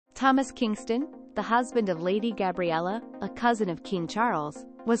Thomas Kingston, the husband of Lady Gabriella, a cousin of King Charles,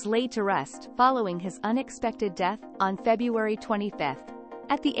 was laid to rest following his unexpected death on February 25,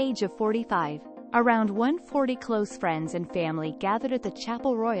 at the age of 45. Around 140 close friends and family gathered at the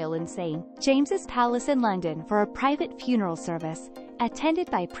Chapel Royal in St. James's Palace in London for a private funeral service,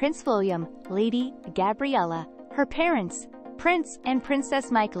 attended by Prince William, Lady Gabriella, her parents, Prince and Princess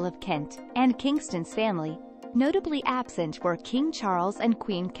Michael of Kent, and Kingston's family. Notably absent were King Charles and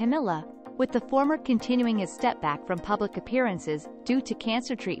Queen Camilla, with the former continuing his step back from public appearances due to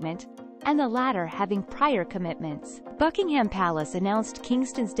cancer treatment, and the latter having prior commitments. Buckingham Palace announced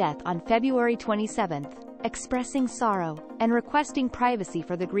Kingston's death on February 27, expressing sorrow and requesting privacy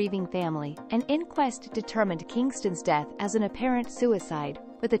for the grieving family. An inquest determined Kingston's death as an apparent suicide,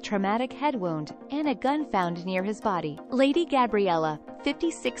 with a traumatic head wound and a gun found near his body. Lady Gabriella,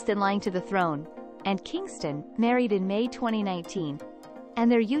 56th in line to the throne, and Kingston married in May 2019,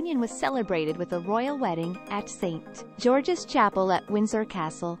 and their union was celebrated with a royal wedding at St. George's Chapel at Windsor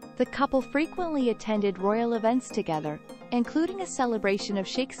Castle. The couple frequently attended royal events together, including a Celebration of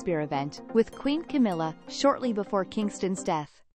Shakespeare event with Queen Camilla shortly before Kingston's death.